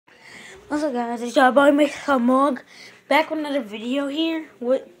What's up, guys? It's your boy Mason Mug back with another video here.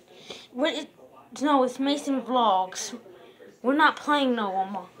 It's Mason Vlogs. We're not playing no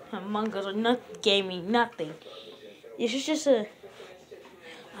Among Us or nothing gaming, nothing. This is just a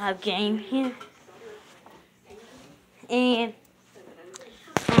game here, and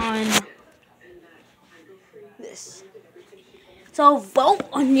on this. So vote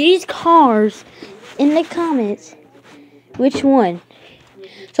on these cars in the comments. Which one?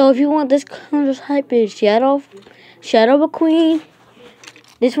 So if you want this car, just type in Shadow McQueen.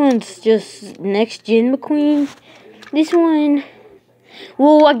 This one's just next gen McQueen. This one,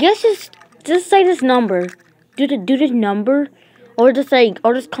 well, I guess just say this number. Do this number, or just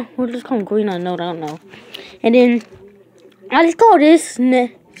call green. I don't know. And then I just call this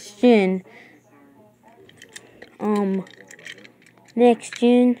next gen. Next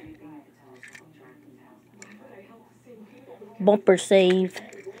gen bumper save.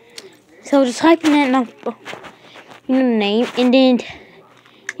 So just type in that number, name, and then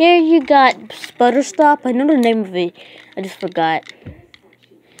here you got Sputter Stop. I know the name of it, I just forgot.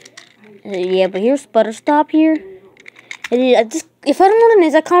 Yeah, but here's Sputter Stop here. And if I don't know the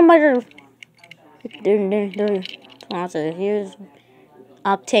names, I call them by their sponsor. Here's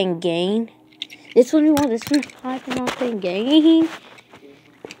Octane Gain. This one you want. This one type in Octane Gain.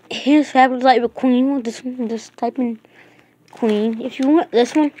 Here's Fabulous Light McQueen. This one just type in Queen. If you want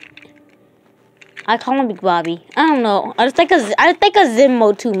this one, I call him Big Bobby. I don't know. I think of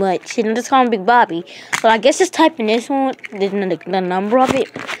Zimmo too much, and I just call him Big Bobby. So I guess just type in this one, the number of it,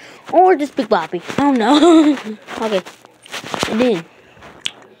 or just Big Bobby. I don't know. Okay. And then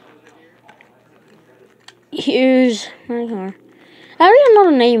here's my car. I don't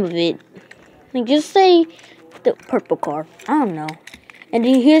know the name of it. Like, just say the purple car. I don't know. And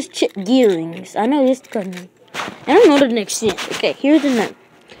then here's Chip Gearings. I know this car name. I don't know the next thing. Okay, here's the name.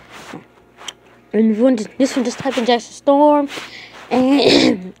 And this one, just type in Jackson Storm,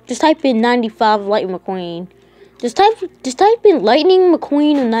 and just type in 95 Lightning McQueen. Just type in Lightning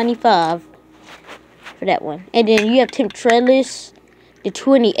McQueen and 95 for that one. And then you have Tim Trellis, the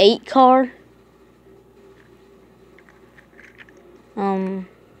 28 car.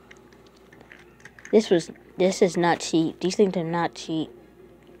 This is not cheap. These things are not cheap.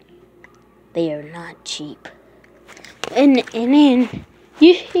 They are not cheap. And then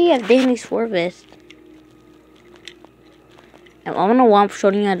you have Danny Swervest. I don't know why I'm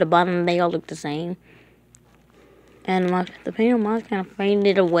showing you at the bottom. They all look the same. And the paint on mine kind of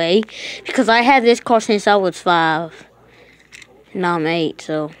faded away because I had this car since I was 5. Now I'm 8,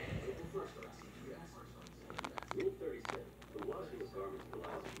 so.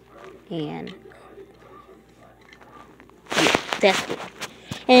 And that's it.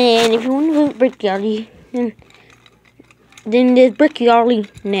 And if you want to vote Brick Yardy, then there's Brick Yarley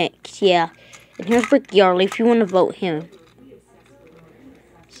next, yeah. And here's Brick Yarley if you want to vote him.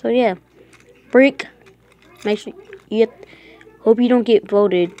 So yeah, Brick, make sure hope you don't get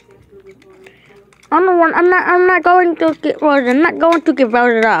voted. I'm not going to get voted. I'm not going to get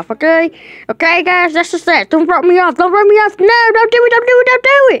voted off. Okay, guys, that's just that. Don't vote me off. Don't vote me off. No, don't do it. Don't do it. Don't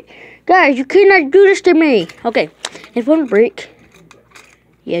do it, guys. You cannot do this to me. Okay, if one Brick.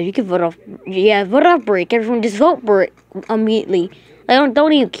 Yeah, you can vote off. Yeah, vote off Brick. Everyone just vote Brick immediately. I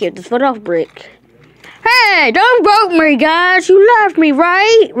don't even care. Just vote off Brick. Hey, don't vote me, guys. You love me,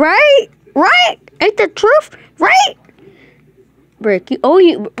 right? Right? Ain't the truth? Right? Brick,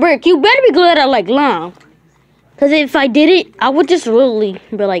 Brick, you better be glad I like lime. Cause if I did it, I would just really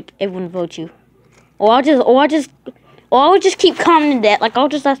be like, everyone vote you. Or I would just keep commenting that. Like, I'll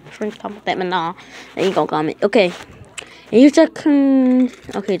just ask my friends to comment that, but nah, they ain't gonna comment. Okay. And here's here's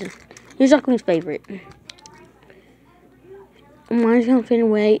Queen's favorite. Mine's gonna fade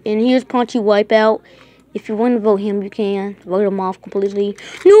away. And here's Paunchy Wipeout. If you want to vote him, you can. Vote him off completely.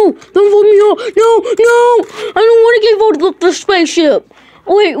 No! Don't vote me off! No! I don't want to get voted off the spaceship!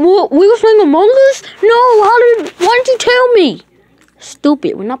 Oh, wait, what? We were playing Among Us? No! Why didn't you tell me?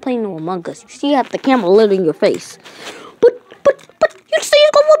 Stupid. We're not playing no Among Us. You see, you have the camera lit in your face. But you say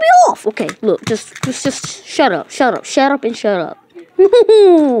it's gonna vote me off! Okay, look, just shut up, and shut up.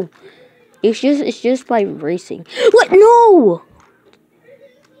 No! It's just by racing. What? No!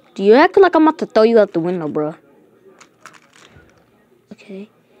 Do you act like I'm about to throw you out the window, bro? Okay.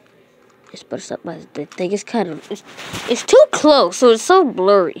 It's better up by the thing. It's kind of it's too close, so it's so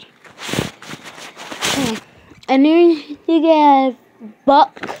blurry. Okay. And then you got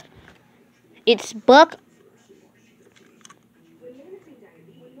Buck. It's Buck.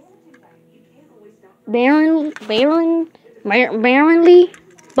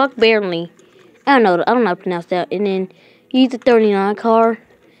 Buck Barely. I don't know how to pronounce that. And then he's the 39 car.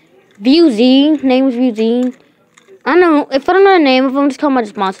 VZ. Name is VZ. I don't know. If I don't know the name of them, just call my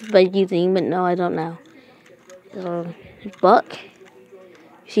sponsors by VZ. But no, I don't know. Buck.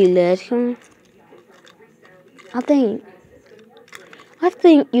 See, let's come. I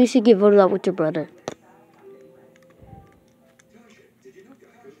think you should get voted out with your brother.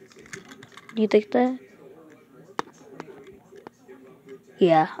 Do you think that?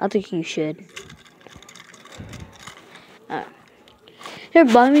 Yeah, I think you should. Alright. Here,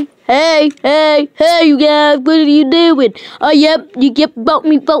 Bobby. Hey, you guys, what are you doing? Oh, yep, vote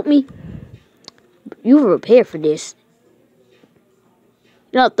me. You were prepared for this.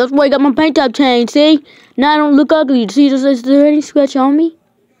 Yeah, that's why I got my paint job changed, see? Now I don't look ugly. See, is there any scratch on me?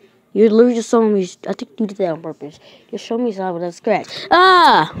 You're literally just showing me. I think you did that on purpose. You're showing me something with that scratch.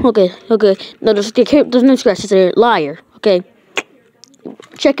 Ah! Okay. No, there's no scratches there. Liar. Okay.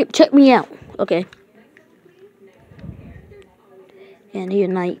 Check me out. Okay. And you're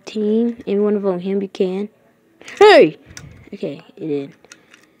 19. If you want to vote him, you can. Hey! Okay, it did.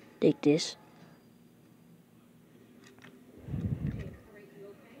 Take this.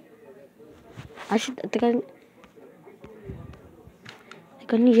 I think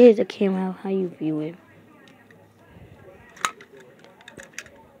I need to hit the camera how you view it.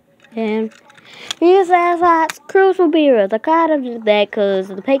 And he says that crucial beers. I kind of did that because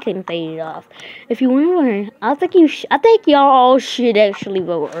the paint faded off. If you want to learn, I think y'all all should actually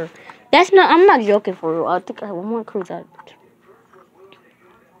vote her. I'm not joking for real. I think I have one more cruise out.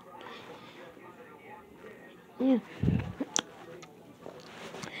 Yeah.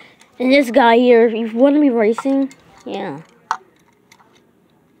 And this guy here, if you want to be racing, yeah.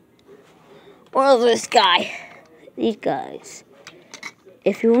 Or this guy. These guys.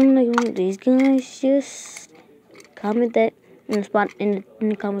 If you want to like one of these guys, just comment that in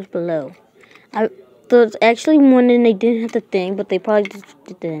the comments below. There's actually one and they didn't have the thing, but they probably just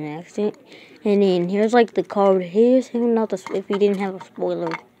did that in accident. And then here's like the card. Here's him, not the if he didn't have a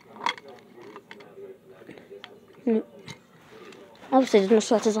spoiler. Obviously, there's no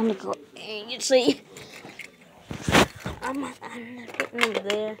scratches on the card. You can see. I'm not putting them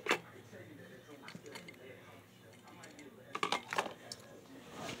there.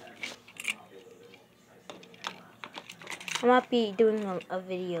 I might be doing a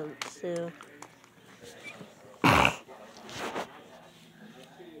video too.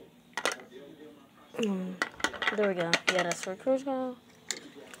 There we go. Yeah, that's where cruise go.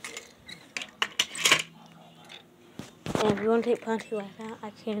 And if you want to take punchy like that,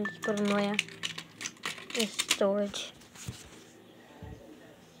 I can just put them there. In storage.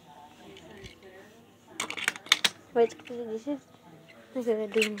 Wait, this is I gotta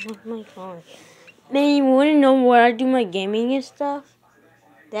do my car. Man, you wanna know where I do my gaming and stuff?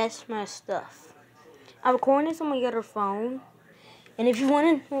 That's my stuff. I'm recording this on my other phone. And if you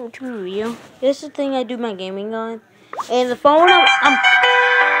wanna know to be real, this is the thing I do my gaming on. And the phone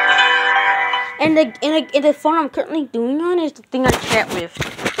the phone I'm currently doing on is the thing I chat with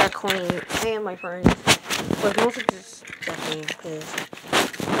L McQueen and my friends. But most of this stuff because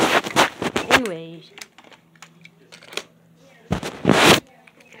anyways.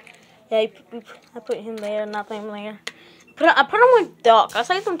 Yeah, I put him there, not him there. I put him with Doc. I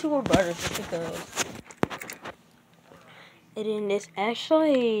saved them two more brothers just because. And then this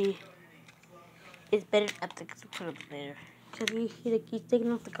actually is better. I think it's put it there because he's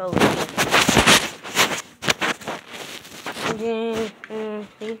taking off the color. And then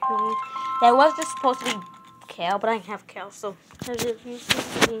that was just supposed to be Cal, but I didn't have Cal, so I just used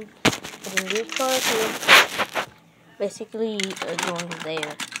and then this card here basically going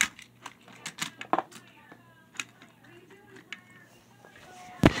there.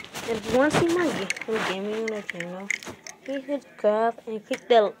 And if you want to see my gaming on the channel, you hit subscribe and click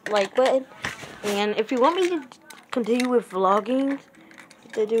that like button. And if you want me to continue with vlogging,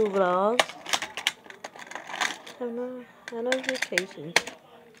 to do vlogs, I know you're patient.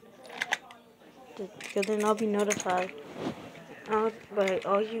 Because then I'll be notified by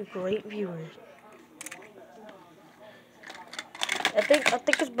all you great viewers. I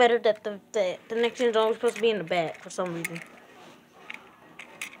think it's better that the next one's always supposed to be in the back for some reason.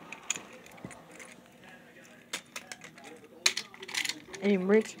 And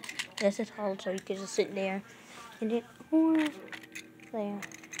Rick, that's his hole, so you can just sit there and then there.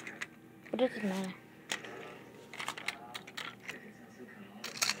 But it doesn't matter.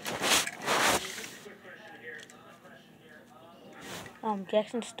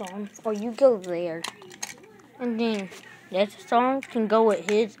 Jackson Storm, or you go there, and then that Storm can go with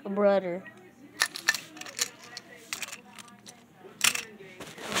his brother.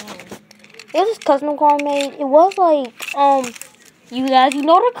 It was this custom car made. It was like You guys, you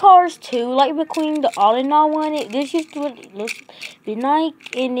know the cars too, like McQueen, the all-in-all one. This used to be nice,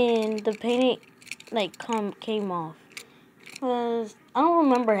 and then the paint like came off. Cause I don't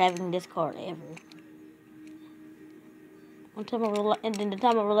remember having this card ever. And then the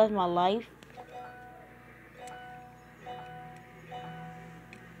time I realized my life.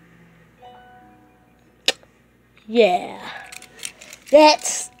 Yeah,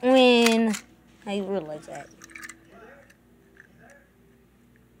 that's when I realized that.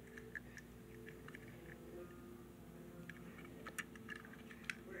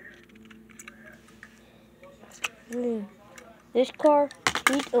 This car,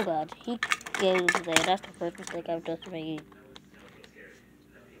 oh god, he goes there. That's the first mistake I've just made.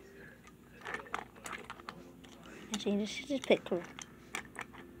 Actually, this is his picture.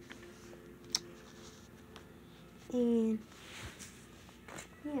 And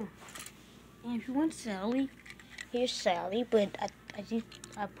yeah, and if you want Sally, here's Sally. But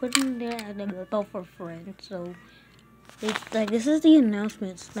I put in there and then both for friends. So it's like this is the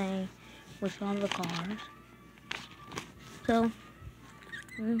announcements thing with all the cars. So.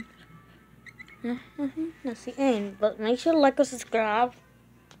 That's the end. But make sure to like or subscribe.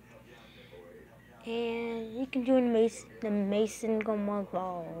 And you can join the Mason Gomug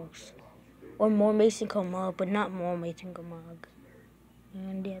vlogs. Or more Mason Gomug, but not more Mason Gomug.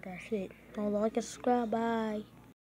 And yeah, that's it. Don't like and subscribe. Bye.